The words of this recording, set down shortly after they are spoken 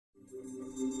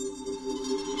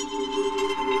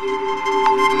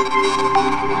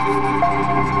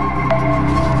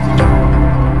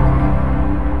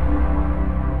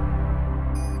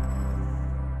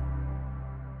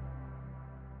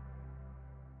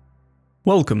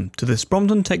Welcome to this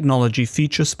Brompton Technology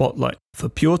Feature Spotlight for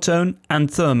PureTone and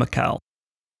ThermaCal.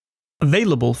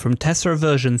 Available from Tessera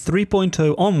version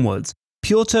 3.0 onwards,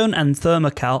 PureTone and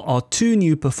ThermaCal are two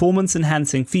new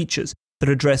performance-enhancing features that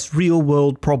address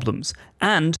real-world problems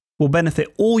and will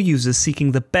benefit all users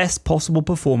seeking the best possible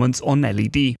performance on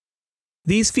LED.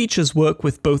 These features work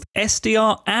with both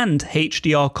SDR and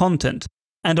HDR content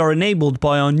and are enabled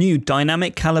by our new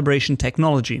Dynamic Calibration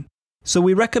technology. So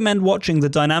we recommend watching the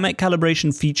Dynamic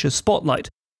Calibration feature Spotlight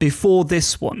before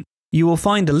this one. You will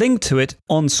find a link to it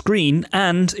on screen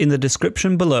and in the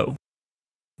description below.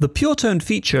 The PureTone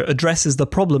feature addresses the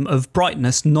problem of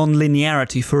brightness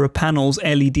non-linearity for a panel's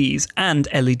LEDs and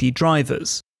LED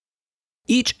drivers.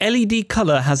 Each LED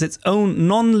color has its own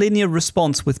non-linear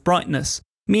response with brightness,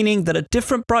 meaning that at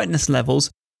different brightness levels,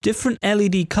 different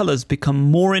LED colors become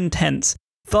more intense,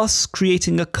 thus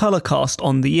creating a color cast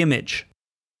on the image.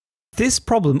 This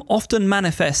problem often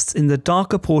manifests in the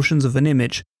darker portions of an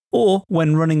image, or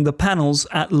when running the panels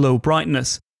at low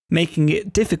brightness, making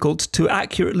it difficult to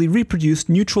accurately reproduce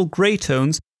neutral grey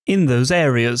tones in those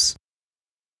areas.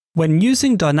 When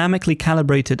using dynamically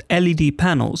calibrated LED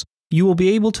panels, you will be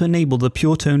able to enable the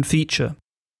PureTone feature.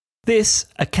 This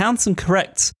accounts and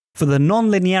corrects for the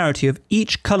non-linearity of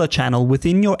each color channel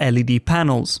within your LED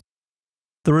panels.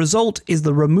 The result is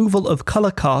the removal of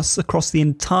color casts across the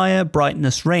entire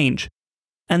brightness range,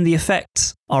 and the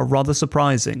effects are rather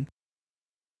surprising.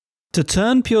 To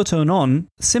turn PureTone on,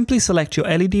 simply select your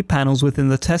LED panels within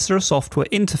the Tessera software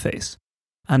interface,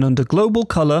 and under Global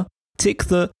Color, tick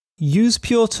the Use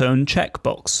PureTone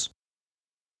checkbox.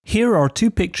 Here are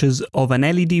two pictures of an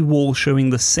LED wall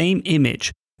showing the same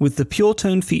image, with the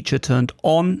PureTone feature turned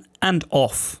on and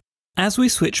off. As we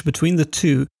switch between the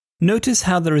two, notice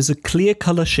how there is a clear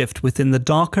color shift within the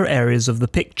darker areas of the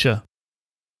picture.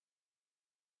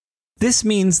 This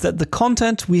means that the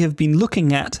content we have been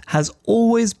looking at has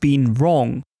always been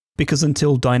wrong, because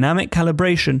until dynamic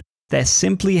calibration, there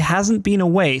simply hasn't been a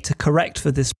way to correct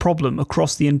for this problem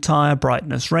across the entire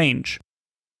brightness range.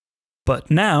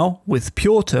 But now, with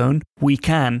PureTone, we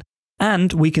can,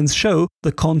 and we can show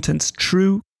the content's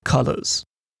true colors.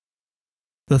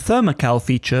 The ThermaCal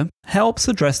feature helps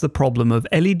address the problem of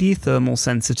LED thermal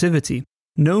sensitivity,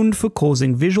 known for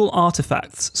causing visual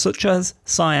artifacts such as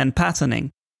cyan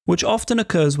patterning, which often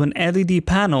occurs when LED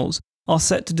panels are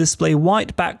set to display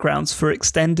white backgrounds for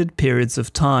extended periods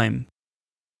of time.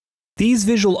 These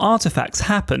visual artifacts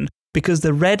happen because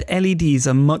the red LEDs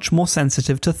are much more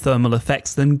sensitive to thermal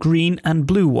effects than green and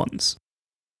blue ones.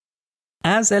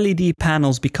 As LED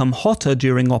panels become hotter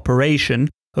during operation,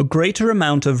 a greater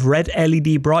amount of red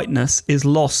LED brightness is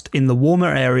lost in the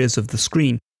warmer areas of the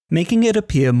screen, making it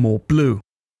appear more blue.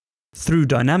 Through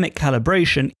dynamic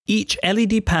calibration, each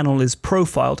LED panel is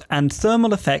profiled and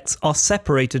thermal effects are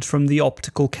separated from the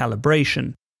optical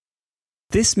calibration.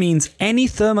 This means any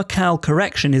ThermaCal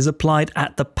correction is applied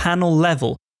at the panel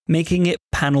level, making it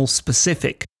panel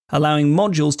specific, allowing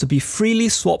modules to be freely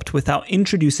swapped without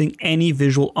introducing any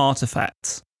visual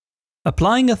artifacts.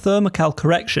 Applying a ThermaCal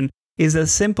correction is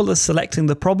as simple as selecting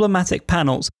the problematic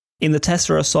panels in the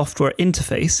Tessera software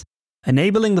interface,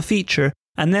 enabling the feature,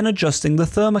 and then adjusting the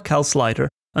ThermaCal slider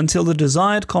until the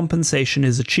desired compensation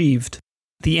is achieved.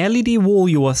 The LED wall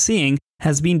you are seeing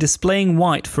has been displaying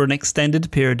white for an extended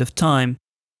period of time,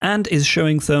 and is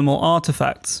showing thermal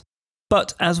artifacts.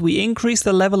 But as we increase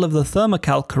the level of the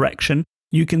ThermaCal correction,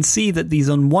 you can see that these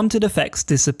unwanted effects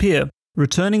disappear,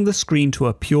 returning the screen to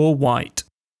a pure white.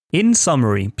 In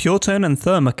summary, PureTone and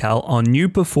ThermaCal are new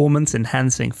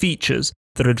performance-enhancing features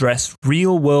that address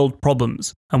real-world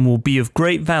problems and will be of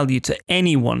great value to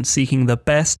anyone seeking the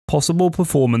best possible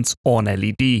performance on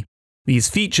LED. These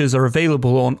features are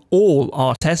available on all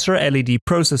our Tessera LED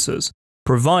processors,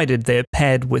 provided they are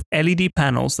paired with LED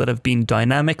panels that have been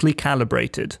dynamically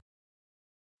calibrated.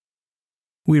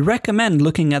 We recommend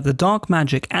looking at the Dark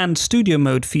Magic and Studio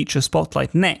Mode feature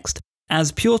Spotlight next,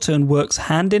 as PureTone works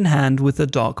hand in hand with the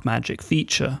Dark Magic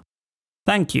feature.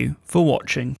 Thank you for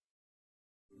watching.